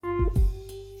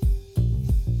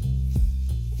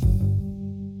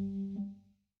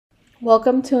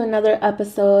Welcome to another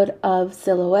episode of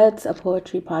Silhouettes, a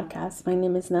poetry podcast. My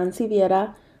name is Nancy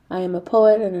Vieira. I am a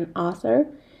poet and an author.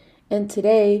 And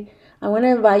today, I want to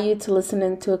invite you to listen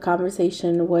into a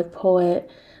conversation with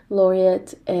poet,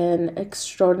 laureate, and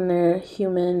extraordinary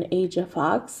human Ahja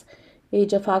Fox.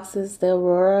 Ahja Fox is the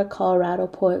Aurora, Colorado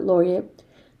Poet Laureate.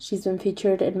 She's been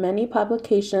featured in many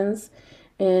publications,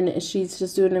 and she's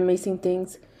just doing amazing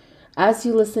things. As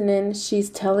you listen in, she's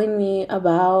telling me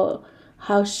about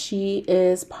how she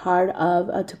is part of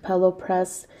a Tupelo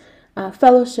Press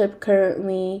fellowship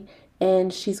currently,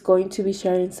 and she's going to be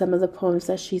sharing some of the poems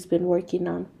that she's been working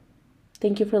on.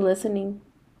 Thank you for listening.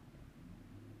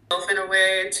 In a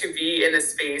way, to be in a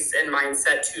space and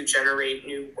mindset to generate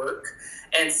new work.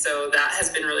 And so that has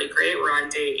been really great. We're on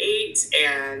day 8,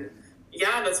 and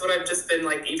yeah, that's what I've just been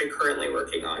even currently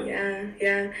working on.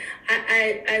 Yeah.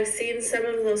 I've seen some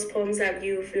of those poems that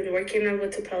you've been working on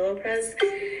with Tupelo Press,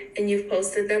 and you've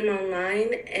posted them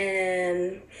online,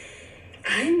 and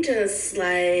I'm just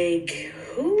like,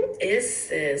 who is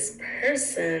this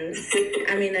person?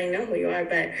 I mean, I know who you are,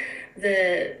 but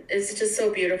it's just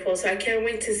so beautiful. So I can't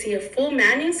wait to see a full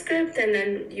manuscript, and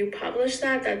then you publish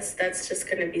that. That's just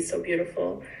gonna be so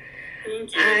beautiful.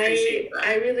 Thank you. I appreciate that.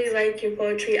 I really like your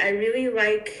poetry. I really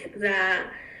like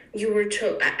that you were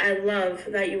I love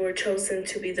that you were chosen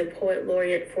to be the poet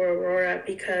laureate for Aurora,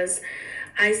 because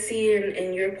I see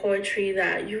in your poetry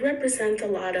that you represent a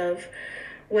lot of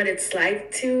what it's like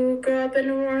to grow up in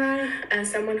Aurora,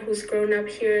 as someone who's grown up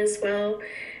here as well.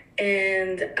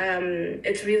 And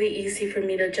it's really easy for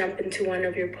me to jump into one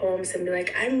of your poems and be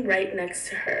like, I'm right next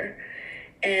to her,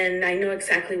 and I know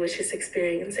exactly what she's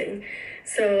experiencing.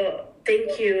 So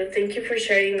thank you for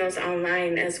sharing those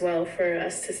online as well for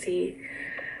us to see.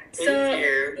 Thank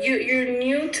you. You're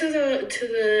new to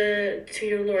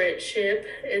your laureateship.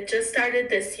 It just started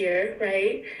this year,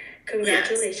 right?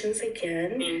 Congratulations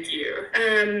again. Thank you.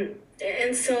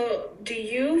 And so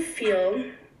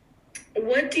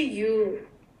what do you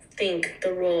think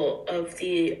the role of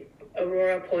the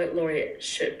Aurora Poet Laureate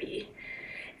should be?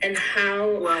 And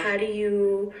how do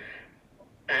you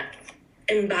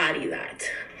embody that?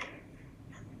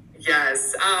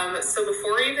 Yes. So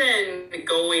before even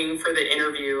going for the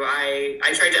interview, I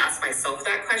tried to ask myself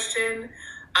that question.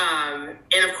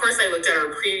 And of course, I looked at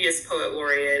our previous poet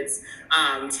laureates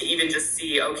to even just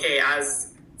see, okay,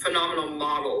 as phenomenal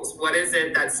models, what is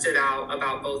it that stood out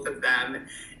about both of them?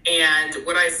 And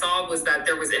what I saw was that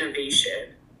there was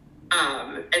innovation.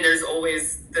 And there's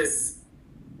always this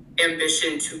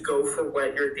ambition to go for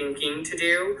what you're thinking to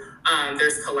do.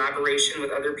 There's collaboration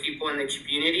with other people in the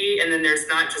community. And then there's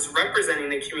not just representing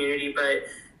the community, but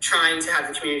trying to have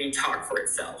the community talk for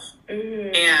itself.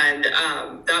 Mm-hmm. And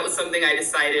that was something I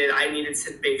decided I needed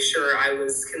to make sure I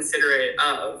was considerate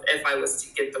of if I was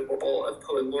to get the role of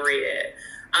poet laureate.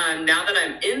 Now that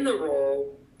I'm in the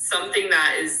role, something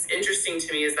that is interesting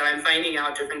to me is that I'm finding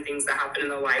out different things that happen in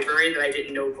the library that I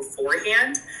didn't know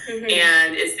beforehand. Mm-hmm.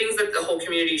 And it's things that the whole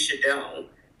community should know.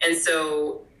 And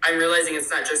so I'm realizing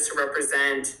it's not just to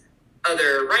represent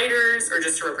other writers or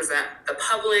just to represent the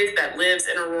public that lives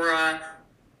in Aurora,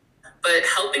 but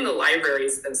helping the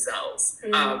libraries themselves,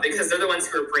 because they're the ones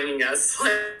who are bringing us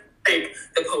like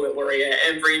the poet laureate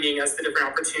and bringing us the different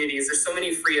opportunities. There's so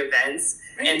many free events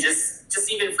and just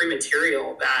even free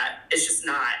material that it's just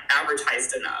not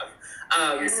advertised enough.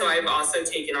 So I've also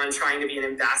taken on trying to be an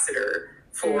ambassador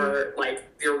for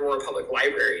the Aurora Public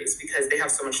Libraries, because they have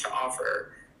so much to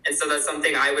offer. And so that's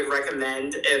something I would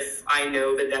recommend. If I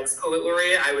know the next poet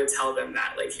laureate, I would tell them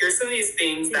that, here's some of these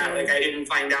things that I didn't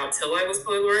find out till I was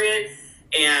poet laureate.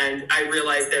 And I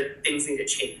realized that things need to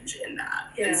change in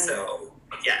that. Yeah. And so,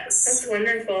 yes. That's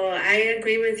wonderful. I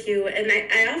agree with you. And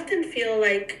I often feel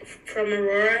like from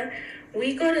Aurora,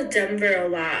 we go to Denver a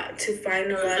lot to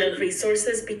find a lot of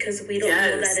resources, because we don't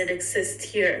know that it exists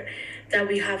here, that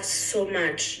we have so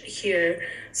much here.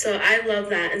 So I love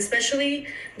that, especially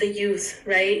the youth,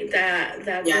 right? That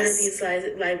go to these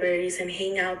libraries and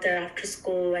hang out there after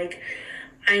school.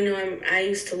 I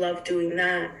used to love doing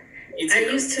that. I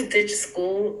used to ditch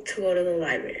school to go to the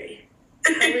library.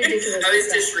 How ridiculous! I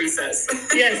always ditch recess.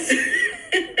 Yes.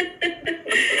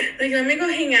 Let me go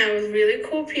hang out with really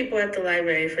cool people at the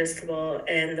library, first of all,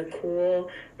 and the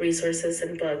cool resources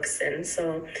and books. And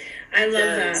so I love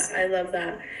that. I love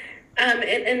that.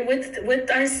 And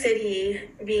with our city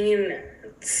being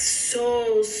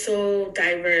so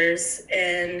diverse,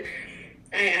 and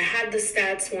I had the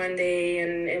stats one day,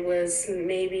 and it was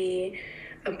maybe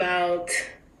about,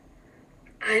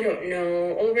 I don't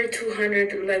know, over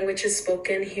 200 languages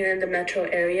spoken here in the metro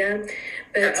area.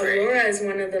 But Aurora is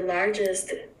one of the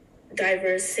largest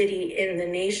diverse city in the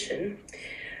nation.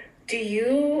 Do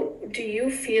you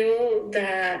feel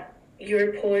that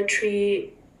your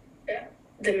poetry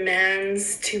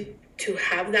demands to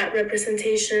have that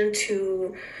representation,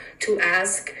 to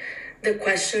ask the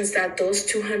questions that those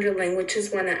 200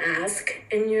 languages want to ask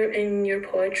in your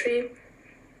poetry?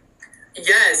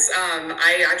 Yes,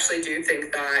 I actually do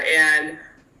think that. And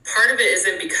part of it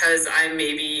isn't because I'm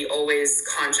maybe always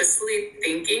consciously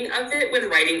thinking of it when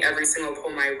writing every single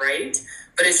poem I write,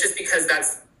 but it's just because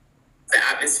that's the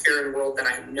atmosphere and world that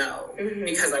I know,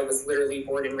 because I was literally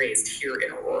born and raised here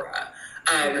in Aurora.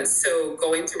 So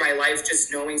going through my life,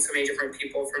 just knowing so many different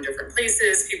people from different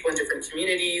places, people in different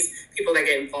communities, people that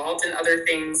get involved in other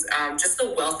things, just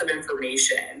the wealth of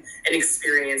information and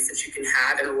experience that you can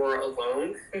have in Aurora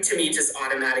alone, to me, just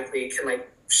automatically can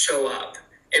like show up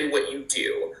in what you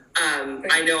do.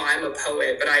 I know I'm a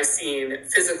poet, but I've seen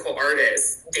physical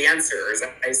artists, dancers,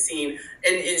 I've seen, and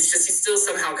it's just, you still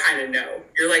somehow kind of know.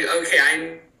 You're like, okay,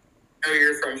 I know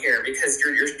you're from here because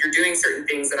you're doing certain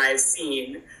things that I've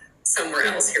seen somewhere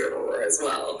else here in Aurora as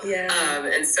well.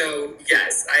 And so,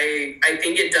 yes, I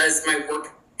think it does, my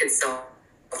work itself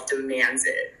demands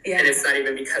it. And it's not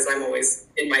even because I'm always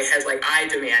in my head like I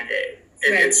demand it.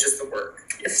 It's just the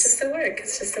work. It's just the work.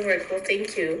 It's just the work. Well,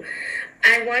 thank you.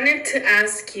 I wanted to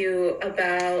ask you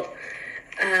about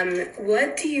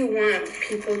what do you want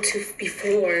people to,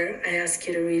 before I ask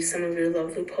you to read some of your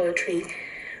lovely poetry,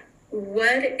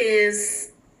 what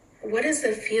is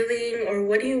the feeling, or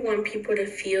what do you want people to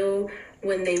feel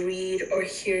when they read or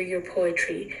hear your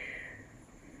poetry?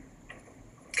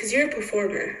 Because you're a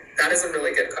performer. That is a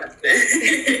really good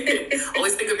question.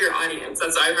 Always think of your audience.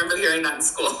 That's I remember hearing that in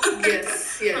school.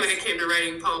 Yes. When it came to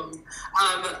writing poems.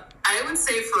 I would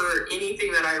say for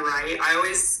anything that I write, I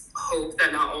always hope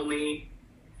that not only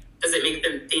does it make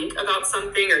them think about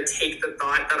something or take the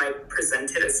thought that I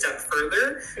presented a step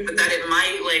further, but that it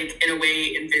might, like, in a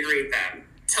way, invigorate them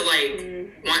to,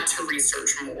 like, want to research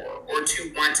more or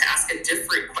to want to ask a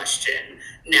different question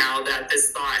now that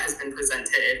this thought has been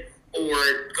presented, or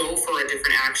go for a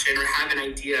different action or have an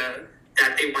idea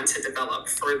that they want to develop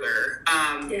further.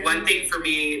 One thing for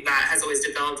me that has always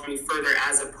developed me further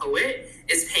as a poet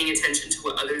is paying attention to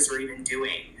what others are even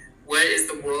doing. What is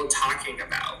the world talking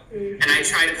about? And I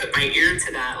try to put my ear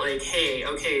to that, like, hey,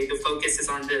 okay, the focus is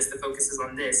on this, the focus is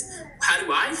on this. How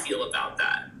do I feel about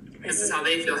that? This is how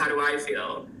they feel, how do I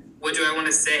feel? What do I want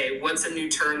to say? What's a new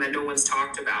term that no one's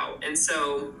talked about? And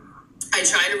so I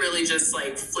try to really just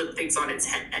like flip things on its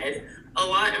head a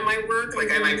lot in my work.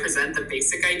 Like I might present the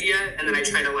basic idea and then I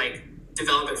try to like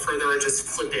develop it further or just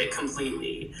flip it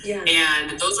completely.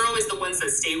 And those are always the ones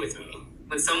that stay with me.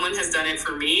 When someone has done it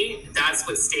for me, that's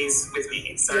what stays with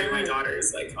me. Sorry, my daughter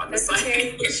is like on the side.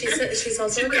 Okay. She's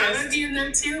also a guest. I'm be in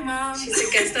there too, Mom. She's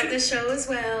a guest on the show as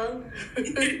well,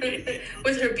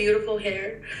 with her beautiful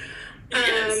hair.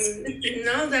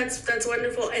 No, that's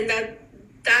wonderful, and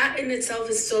that in itself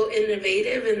is so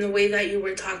innovative. In the way that you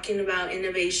were talking about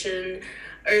innovation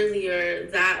earlier,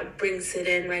 that brings it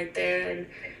in right there, and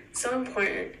so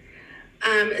important.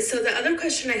 So the other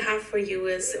question I have for you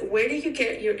is, where do you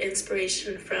get your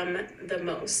inspiration from the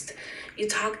most? You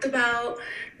talked about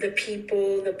the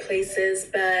people, the places,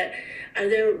 but are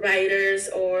there writers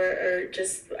or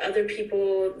just other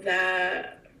people,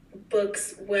 that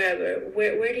books, wherever?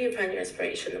 Where do you find your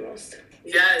inspiration the most?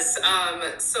 Yes.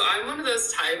 So I'm one of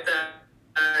those type that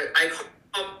I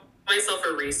call myself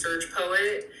a research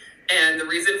poet. And the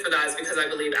reason for that is because I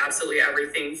believe absolutely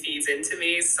everything feeds into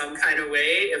me some kind of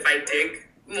way if I dig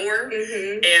more.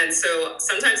 And so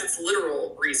sometimes it's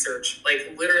literal research,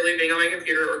 like literally being on my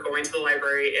computer or going to the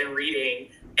library and reading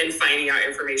and finding out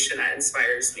information that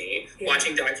inspires me,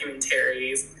 watching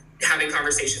documentaries, having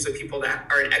conversations with people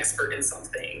that are an expert in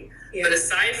something. But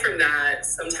aside from that,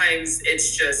 sometimes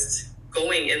it's just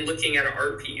going and looking at an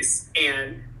art piece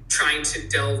and trying to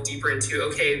delve deeper into,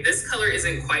 okay, this color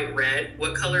isn't quite red.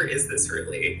 What color is this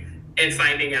really? And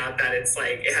finding out that it's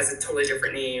like, it has a totally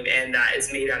different name and that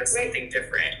it's made out of something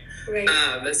different.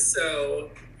 So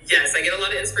yes, I get a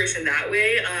lot of inspiration that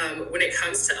way. When it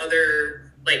comes to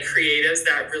other like creatives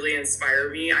that really inspire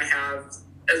me, I have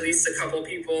at least a couple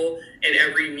people in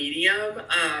every medium.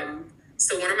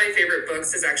 So one of my favorite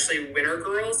books is actually Winter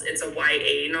Girls. It's a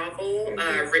YA novel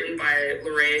written by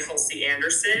laureate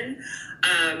Anderson.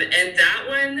 And that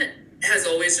one has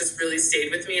always just really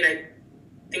stayed with me. And I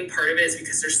think part of it is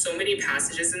because there's so many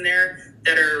passages in there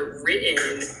that are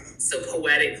written so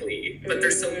poetically, but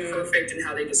they're so perfect in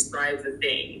how they describe the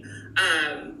thing.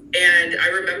 And I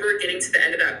remember getting to the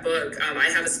end of that book. I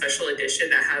have a special edition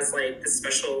that has like the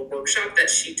special workshop that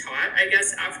she taught, I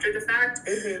guess, after the fact.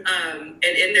 And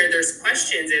in there's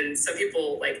questions, and some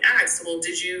people like asked, well,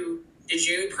 did you did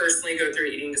you personally go through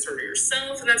an eating disorder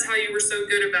yourself, and that's how you were so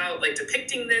good about like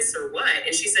depicting this, or what?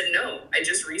 And she said, no, I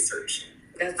just researched.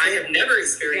 I have never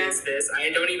experienced this. I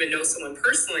don't even know someone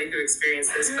personally who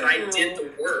experienced this, but I did the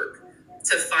work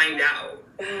to find out.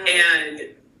 And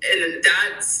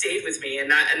that stayed with me, and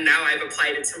now I've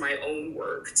applied it to my own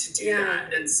work to do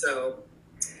that. And so,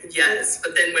 yes.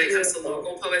 But then when it comes to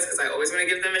local poets, because I always want to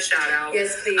give them a shout out.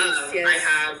 Yes, please. I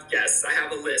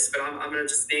have a list, but I'm going to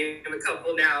just name a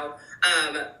couple now.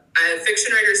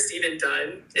 Fiction writer Stephen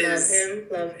Dunn is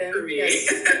love him for me,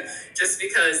 yes. Just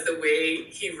because the way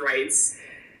he writes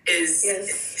is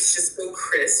it's just so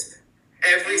crisp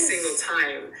every single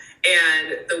time,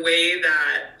 and the way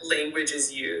that language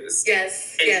is used in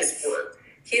his work.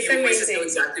 He's amazing. You just know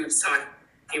exactly what he's talking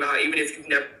about, even if you've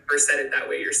never said it that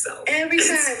way yourself. Every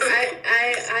time.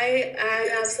 I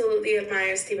absolutely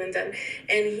admire Stephen Dunn,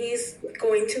 and he's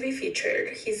going to be featured.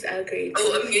 He's agreed.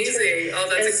 Oh, amazing. Oh,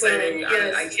 that's exciting.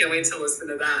 Well, I can't wait to listen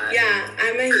to that. Yeah,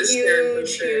 I'm a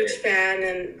huge fan,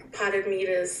 and Potted Meat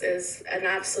is an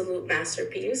absolute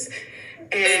masterpiece.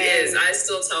 And it is. I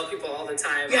still tell people all the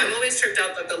time. I'm always tripped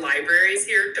out that the libraries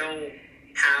here don't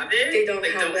have it. They don't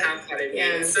have Potted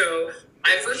Meat. So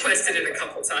I've requested it a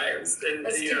couple times, and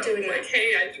let's keep doing like,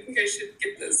 hey, I think I should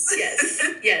get this.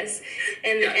 Yes,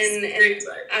 and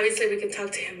obviously we can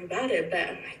talk to him about it. But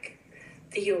I'm like,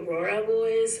 the Aurora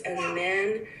Boys and the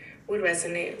Men would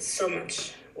resonate so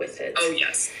much with it. Oh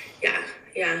yes.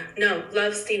 Yeah. No,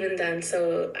 love Stephen Dunn.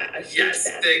 So a huge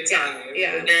fan. Big time.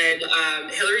 Yeah.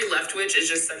 And Hillary Leftwich is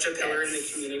just such a pillar in the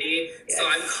community. So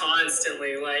I'm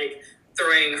constantly like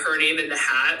throwing her name in the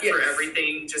hat for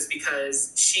everything, just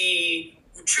because she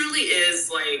truly is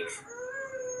like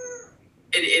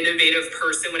an innovative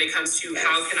person when it comes to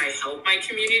how can I help my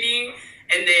community,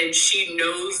 and then she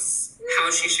knows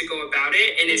how she should go about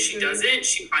it, and if she doesn't,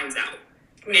 she finds out.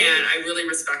 And I really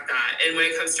respect that. And when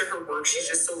it comes to her work, she's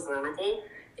just so vulnerable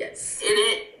in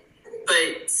it,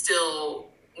 but still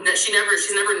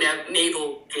she's never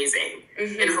navel gazing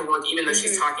in her work, even though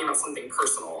she's talking about something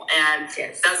personal. And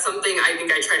that's something I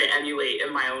think I try to emulate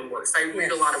in my own work. So I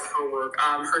read a lot of her work.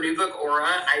 Her new book, Aura,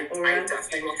 I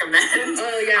definitely recommend.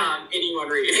 Anyone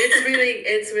read.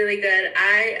 It's really good.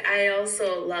 I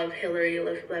also love Hillary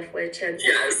Leftwich, and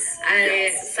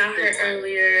I saw her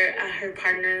earlier at her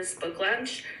partner's book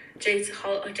launch. Jay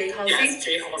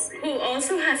Halsey, who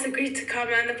also has agreed to come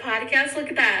on the podcast. Look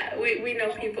at that. We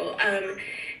know people.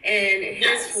 And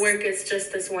his work is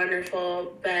just as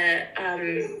wonderful. But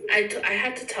I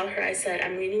had to tell her, I said,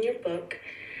 I'm reading your book,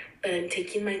 but I'm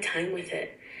taking my time with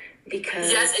it. Because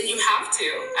yes, and you have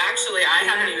to. Actually, I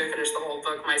haven't even finished the whole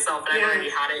book myself, and I've already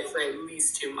had it for at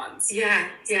least 2 months. So, and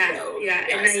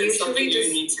I usually just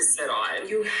you need to sit on.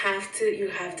 You have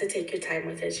to take your time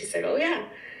with it. She said, "Oh yeah,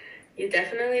 you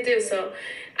definitely do." So,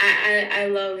 I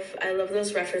love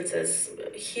those references.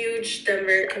 Huge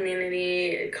Denver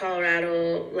community,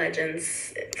 Colorado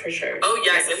legends for sure. Oh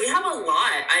yes, and we have a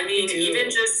lot. I mean, even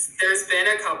just there's been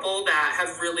a couple that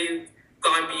have really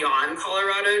gone beyond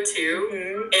Colorado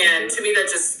too, and to me that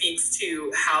just speaks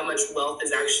to how much wealth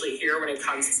is actually here when it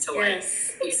comes to like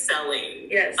excelling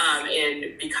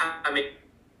and becoming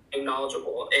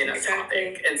knowledgeable in a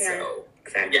topic. And so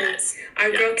our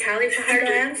girl Callie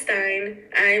Fajardo-Einstein.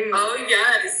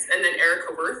 And then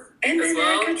Erica Worth as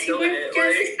well. Erica T.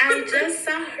 Worth. I just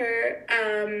saw her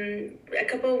a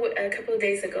couple of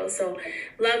days ago, so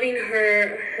loving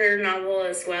her novel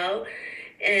as well.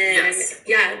 And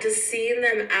just seeing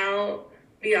them out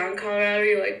beyond Colorado,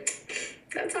 you're like,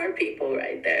 that's our people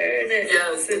right there. And it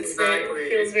feels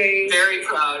very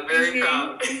proud, very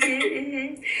proud.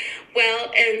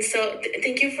 Well, and so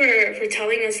thank you for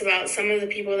telling us about some of the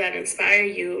people that inspire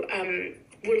you.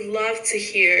 Would love to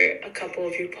hear a couple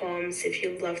of your poems if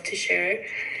you'd love to share.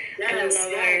 I would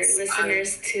love our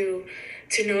listeners to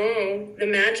know the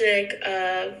magic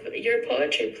of your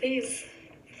poetry, please.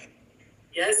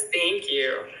 Yes, thank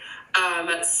you.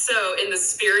 So in the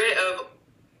spirit of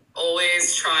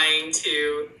always trying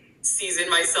to season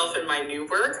myself in my new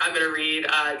work, I'm going to read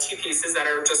 2 pieces that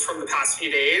are just from the past few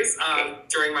days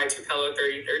during my Tupelo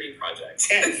 3030 project.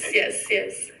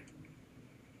 Yes.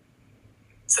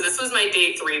 So this was my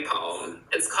day 3 poem.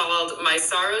 It's called My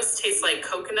Sorrows Taste Like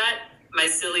Coconut, My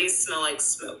Sillies Smell Like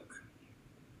Smoke.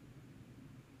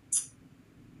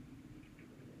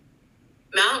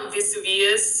 Mount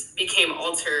Vesuvius became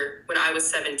altar when I was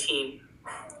 17.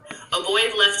 A boy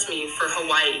left me for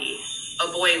Hawaii. A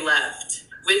boy left.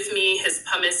 With me, his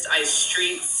pumice iced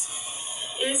streets.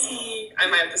 Is he? I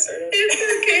might have to start it. It's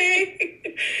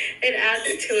okay. It adds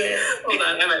to it. Hold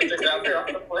on, I might have to grab her off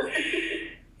the floor.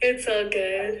 It's all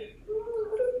good.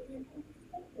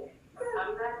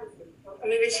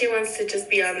 Maybe she wants to just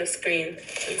be on the screen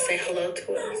and say hello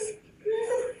to us.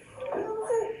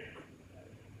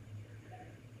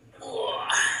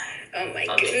 Oh my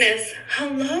goodness.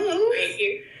 Hello. Right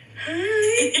here.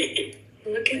 Hi.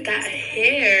 Look at that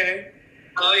hair.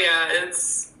 Oh yeah,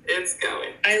 it's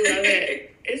going. I love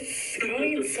it. It's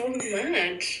growing so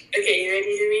much. Okay, you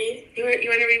ready to read? You want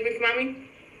to read with mommy?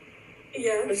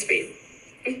 Yeah. Let's read.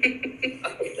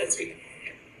 Okay, let's read.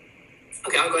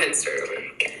 Okay, I'll go ahead and start over.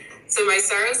 Okay. So my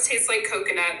sorrows taste like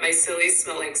coconut, my sillies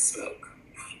smell like smoke.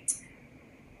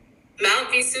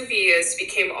 Mount Vesuvius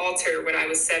became altar when I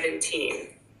was 17.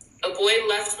 A boy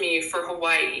left me for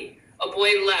Hawaii. A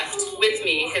boy left with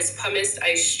me his pumice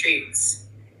ice streets.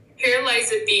 Here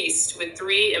lies a beast with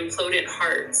 3 implodent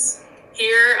hearts.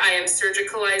 Here I am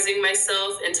surgicalizing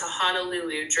myself into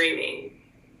Honolulu dreaming.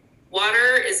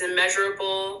 Water is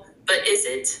immeasurable, but is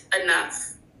it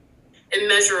enough?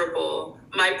 Immeasurable,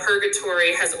 my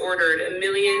purgatory has ordered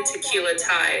 1,000,000 tequila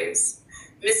ties.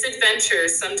 Misadventure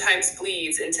sometimes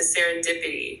bleeds into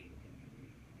serendipity.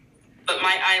 But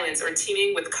my islands are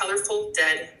teeming with colorful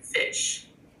dead fish.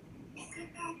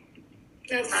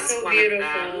 That's so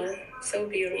beautiful. So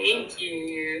beautiful. Thank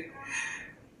you.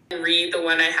 Read the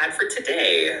one I had for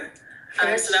today.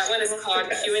 So that one is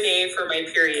called Q&A for my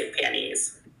period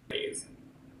panties.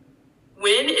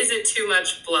 When is it too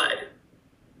much blood?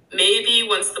 Maybe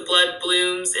once the blood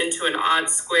blooms into an odd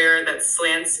square that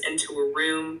slants into a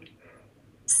room.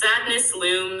 Sadness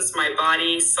looms my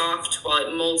body soft while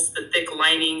it molds the thick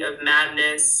lining of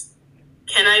madness.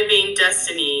 Can I vein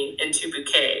destiny into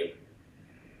bouquet?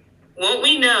 Won't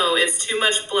we know it's too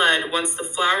much blood once the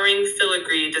flowering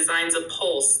filigree designs a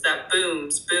pulse that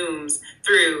booms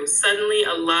through, suddenly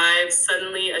alive,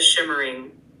 suddenly a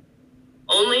shimmering.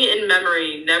 Only in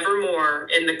memory, never more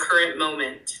in the current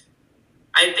moment.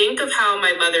 I think of how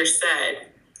my mother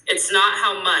said, it's not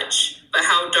how much, but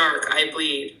how dark I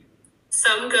bleed.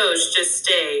 Some ghosts just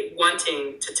stay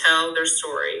wanting to tell their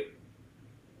story.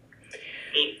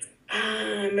 Thanks.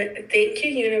 Thank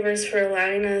you, universe, for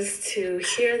allowing us to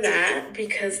hear that,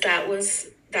 because that was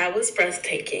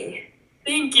breathtaking.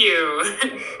 Thank you.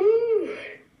 Whew.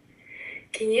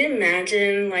 Can you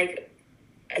imagine like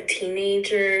a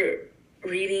teenager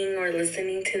reading or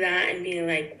listening to that and being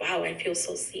like, wow, I feel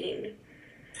so seen?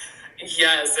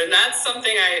 Yes, and that's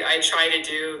something I try to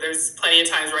do. There's plenty of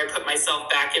times where I put myself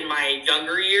back in my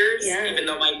younger years, even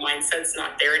though my mindset's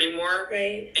not there anymore.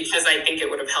 Right. Because I think it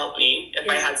would have helped me if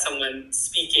I had someone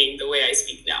speaking the way I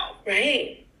speak now.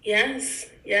 Right. Yes,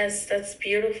 that's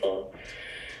beautiful.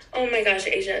 Oh my gosh,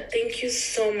 Ahja, thank you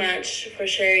so much for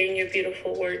sharing your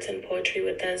beautiful words and poetry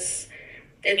with us.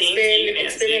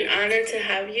 It's been an honor to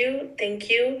have you. Thank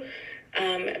you.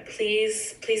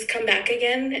 Please come back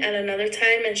again at another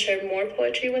time and share more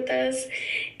poetry with us.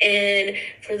 And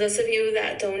for those of you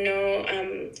that don't know,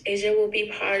 Ahja will be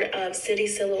part of City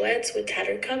Silhouettes with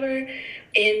Tattered Cover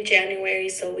in January,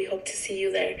 so we hope to see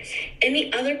you there.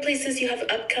 Any other places you have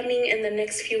upcoming in the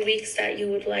next few weeks that you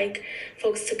would like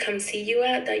folks to come see you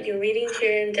at, that you're reading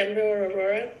here in Denver or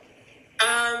Aurora?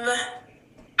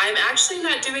 I'm actually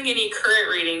not doing any current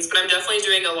readings, but I'm definitely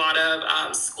doing a lot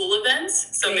of school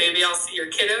events. So maybe I'll see your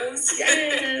kiddos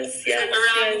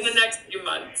around in the next few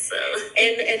months. So.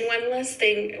 And one last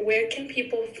thing, where can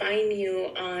people find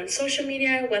you on social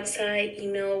media, website,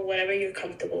 email, whatever you're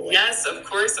comfortable with? Yes, of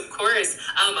course.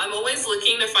 I'm always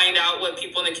looking to find out what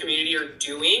people in the community are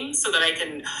doing so that I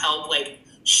can help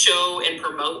show and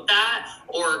promote that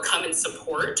or come and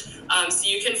support. So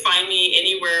you can find me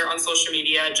anywhere on social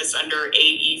media just under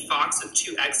AE Fox with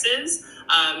 2 X's.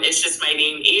 It's just my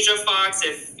name, Ahja Fox,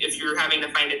 if you're having to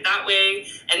find it that way.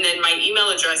 And then my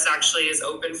email address actually is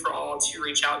open for all to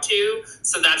reach out to.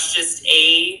 So that's just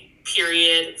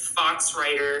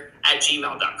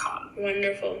a.foxwriter@gmail.com.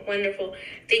 Wonderful.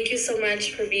 Thank you so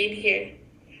much for being here.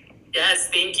 Yes,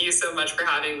 thank you so much for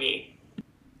having me.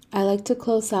 I like to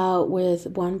close out with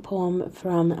one poem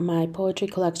from my poetry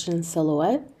collection,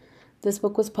 Silhouette. This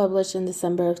book was published in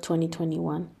December of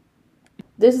 2021.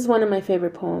 This is one of my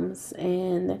favorite poems,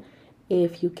 and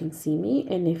if you can see me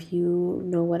and if you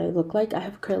know what I look like, I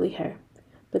have curly hair.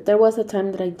 But there was a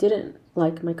time that I didn't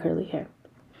like my curly hair.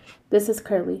 This is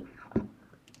Curly.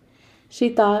 She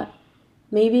thought,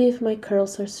 maybe if my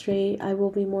curls are straight, I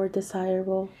will be more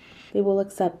desirable. They will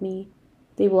accept me.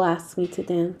 They will ask me to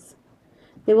dance.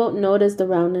 They won't notice the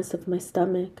roundness of my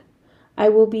stomach. I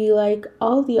will be like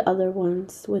all the other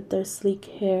ones with their sleek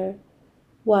hair,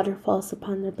 waterfalls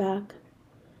upon their back.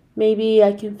 Maybe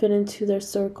I can fit into their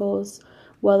circles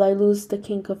while I lose the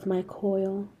kink of my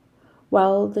coil,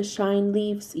 while the shine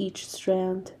leaves each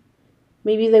strand.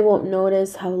 Maybe they won't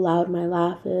notice how loud my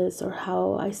laugh is or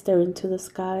how I stare into the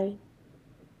sky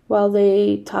while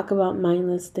they talk about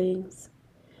mindless things.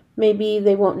 Maybe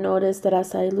they won't notice that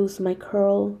as I lose my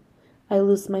curl, I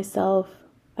lose myself,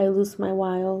 I lose my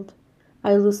wild,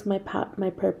 I lose my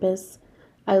purpose,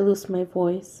 I lose my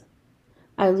voice,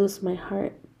 I lose my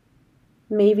heart.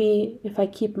 Maybe if I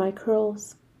keep my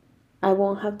curls, I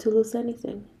won't have to lose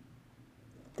anything.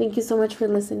 Thank you so much for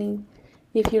listening.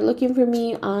 If you're looking for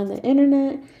me on the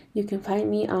internet, you can find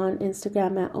me on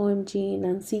Instagram at OMG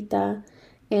Nancita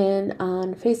and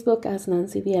on Facebook as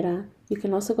Nancy Viera. You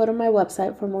can also go to my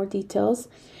website for more details.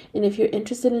 And if you're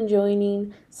interested in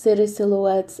joining City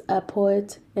Silhouettes, a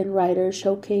poet and writer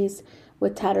showcase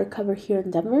with Tatter Cover here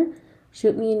in Denver,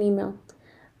 shoot me an email.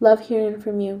 Love hearing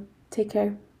from you. Take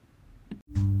care.